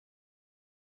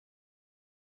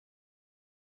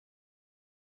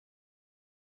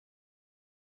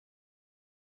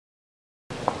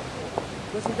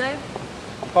What's his name?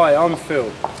 Hi, I'm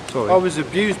Phil. Sorry. I was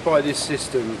abused by this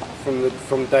system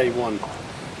from day one.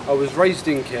 I was raised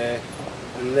in care,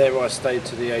 and there I stayed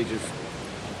to the age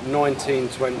of 19,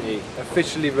 20,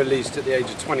 officially released at the age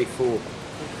of 24.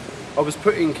 I was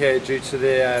put in care due to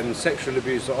the sexual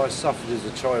abuse that I suffered as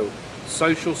a child.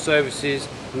 Social services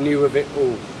knew of it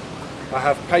all. I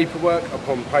have paperwork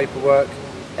upon paperwork,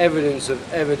 evidence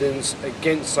of evidence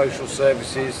against social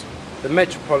services, the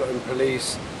Metropolitan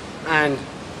Police and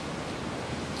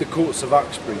the courts of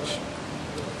Uxbridge.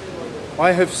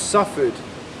 I have suffered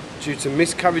due to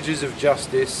miscarriages of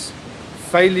justice,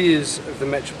 failures of the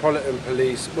Metropolitan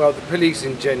Police, well, the police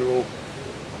in general,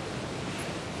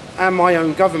 and my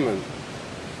own government.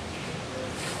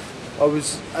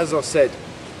 As I said,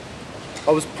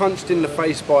 I was punched in the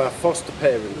face by a foster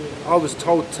parent. I was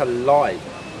told to lie.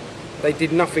 They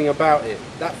did nothing about it.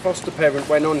 That foster parent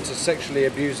went on to sexually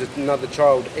abuse another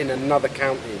child in another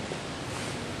county.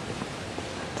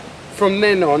 From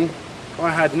then on, I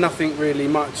had nothing really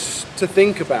much to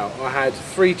think about. I had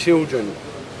 3 children,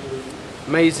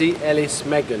 Maisie, Ellis,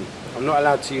 Megan. I'm not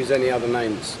allowed to use any other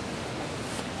names.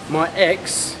 My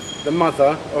ex, the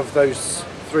mother of those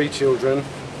 3 children,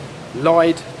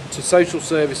 lied to social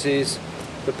services,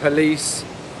 the police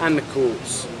and the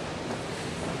courts.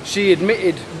 She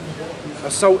admitted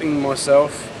assaulting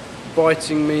myself,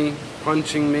 biting me,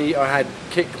 punching me. I had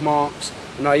kick marks,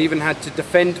 and I even had to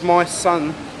defend my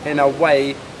son in a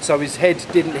way so his head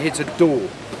didn't hit a door.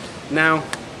 Now,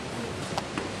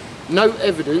 no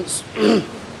evidence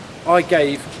I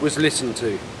gave was listened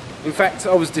to. In fact,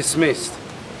 I was dismissed.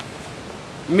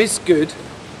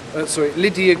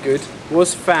 Lydia Good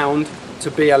was found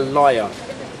to be a liar.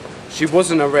 She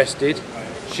wasn't arrested,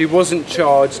 she wasn't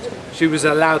charged, she was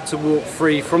allowed to walk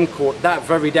free from court that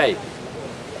very day.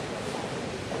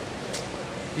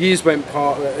 A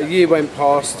year went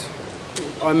past,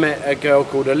 I met a girl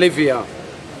called Olivia.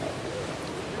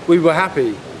 We were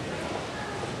happy.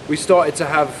 We started to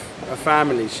have a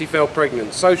family. She fell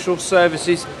pregnant. Social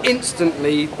services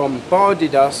instantly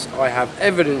bombarded us, I have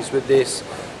evidence with this,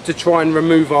 to try and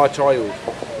remove our child.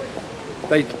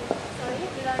 They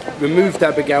removed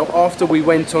Abigail after we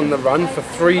went on the run for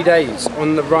 3 days,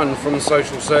 on the run from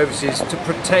social services to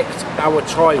protect our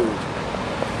child.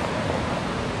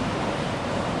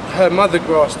 Her mother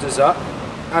grassed us up,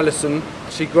 Alison,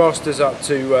 she grassed us up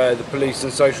to the police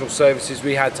and social services.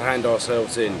 We had to hand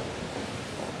ourselves in.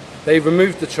 They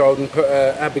removed the child and put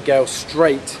Abigail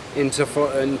straight into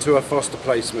a foster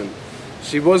placement.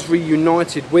 She was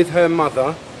reunited with her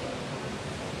mother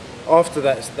after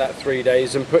that 3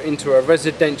 days and put into a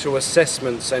residential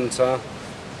assessment centre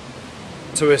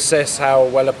to assess how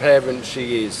well a parent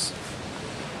she is.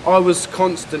 I was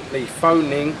constantly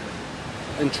phoning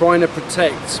and trying to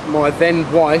protect my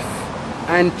then wife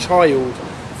and child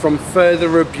from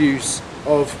further abuse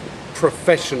of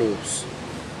professionals.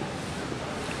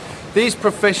 These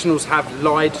professionals have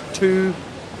lied to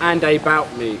and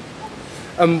about me.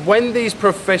 And when these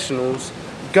professionals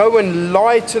go and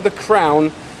lie to the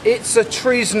Crown, it's a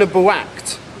treasonable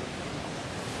act.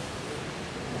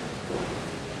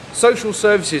 Social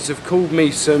services have called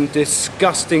me some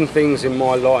disgusting things in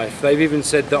my life. They've even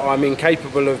said that I'm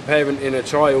incapable of parenting a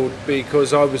child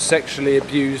because I was sexually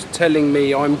abused, telling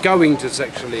me I'm going to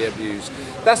sexually abuse.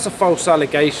 That's a false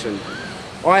allegation.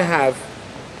 I have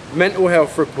mental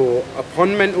health report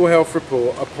upon mental health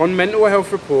report upon mental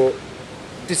health report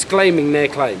disclaiming their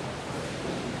claim.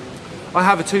 I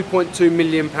have a £2.2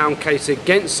 million case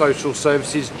against social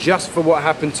services just for what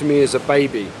happened to me as a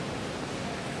baby.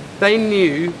 They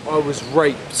knew I was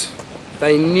raped.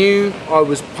 They knew I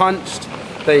was punched.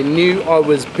 They knew I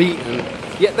was beaten.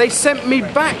 Yet they sent me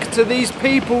back to these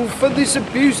people for this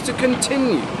abuse to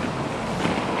continue.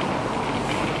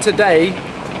 Today,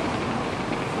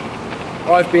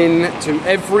 I've been to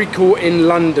every court in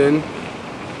London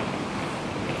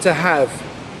to have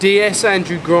DS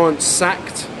Andrew Grant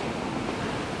sacked,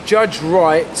 Judge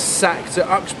Wright sacked at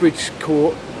Uxbridge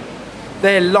Court.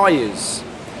 They're liars.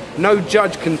 No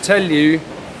judge can tell you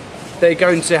they're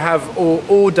going to have or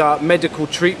order medical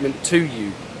treatment to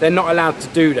you. They're not allowed to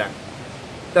do that.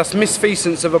 That's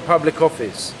misfeasance of a public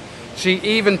office. She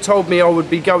even told me I would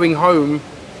be going home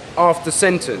after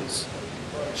sentence.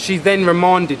 She then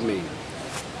remanded me.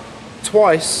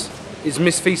 Twice is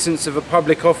misfeasance of a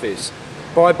public office.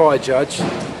 Bye-bye, Judge.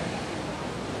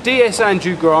 DS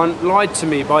Andrew Grant lied to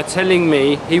me by telling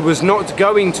me he was not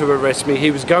going to arrest me,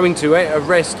 he was going to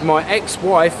arrest my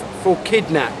ex-wife for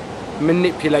kidnap,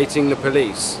 manipulating the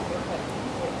police.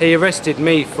 He arrested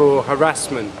me for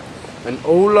harassment, and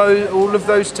all of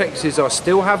those texts I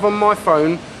still have on my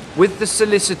phone with the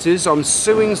solicitors I'm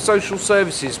suing social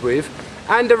services with,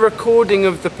 and a recording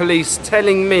of the police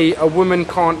telling me a woman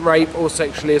can't rape or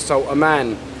sexually assault a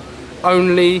man.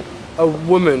 Only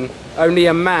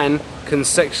a man can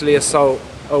sexually assault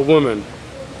a woman.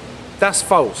 That's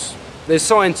false. There's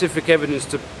scientific evidence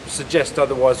to suggest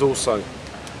otherwise also.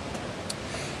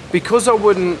 Because I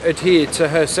wouldn't adhere to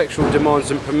her sexual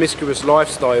demands and promiscuous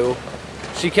lifestyle,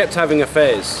 she kept having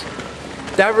affairs.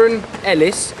 Darren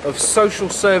Ellis of Social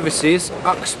Services,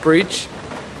 Uxbridge,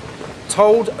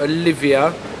 told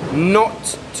Olivia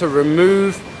not to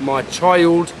remove my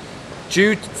child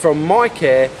from my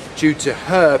care due to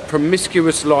her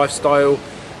promiscuous lifestyle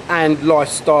and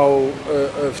lifestyle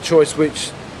of choice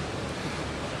which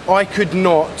I could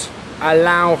not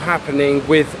allow happening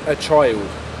with a child.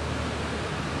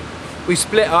 We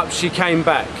split up, she came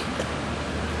back.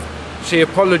 She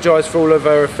apologised for all of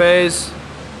her affairs,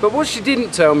 but what she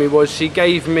didn't tell me was she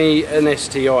gave me an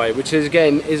STI, which is,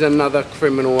 again, is another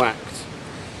criminal act.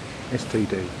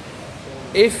 STD.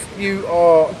 If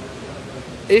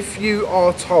you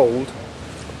are told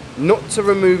not to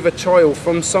remove a child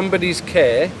from somebody's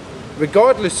care,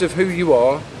 regardless of who you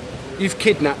are, you've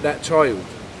kidnapped that child.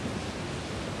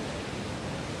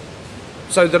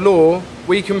 So the law,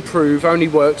 we can prove, only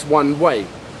works one way.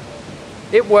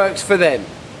 It works for them.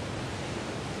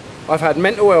 I've had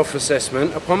mental health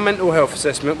assessment upon mental health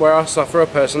assessment where I suffer a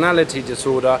personality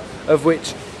disorder, of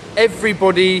which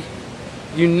everybody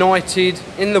united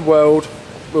in the world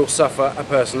will suffer a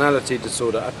personality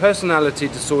disorder. A personality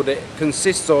disorder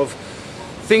consists of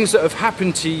things that have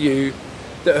happened to you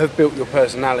that have built your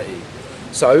personality.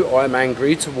 So I'm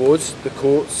angry towards the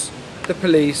courts, the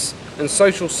police and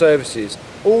social services,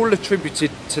 all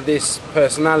attributed to this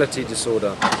personality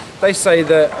disorder. They say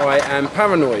that I am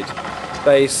paranoid.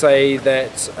 They say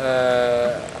that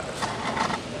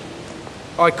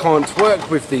I can't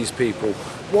work with these people.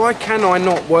 Why can I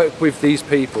not work with these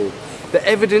people? The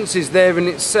evidence is there in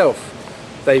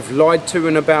itself. They've lied to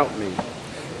and about me.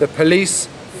 The police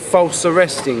false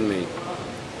arresting me.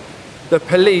 The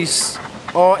police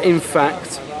are in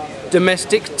fact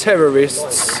domestic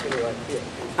terrorists,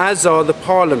 as are the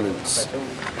parliaments.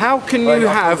 How can you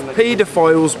have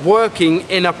paedophiles working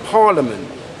in a parliament?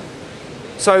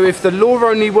 So if the law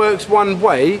only works one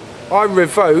way, I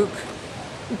revoke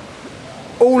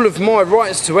all of my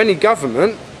rights to any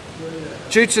government.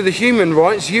 Due to the human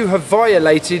rights you have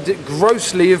violated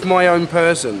grossly of my own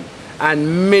person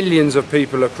and millions of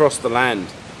people across the land.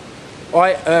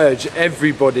 I urge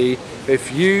everybody,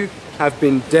 if you have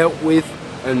been dealt with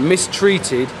and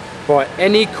mistreated by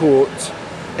any court,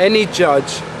 any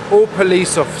judge or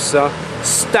police officer,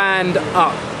 stand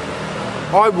up.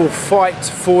 I will fight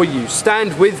for you.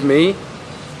 Stand with me,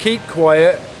 keep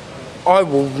quiet, I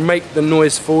will make the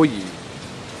noise for you.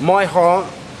 My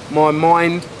heart, my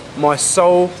mind, my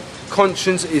soul,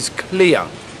 conscience is clear.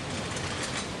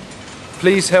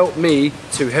 Please help me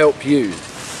to help you.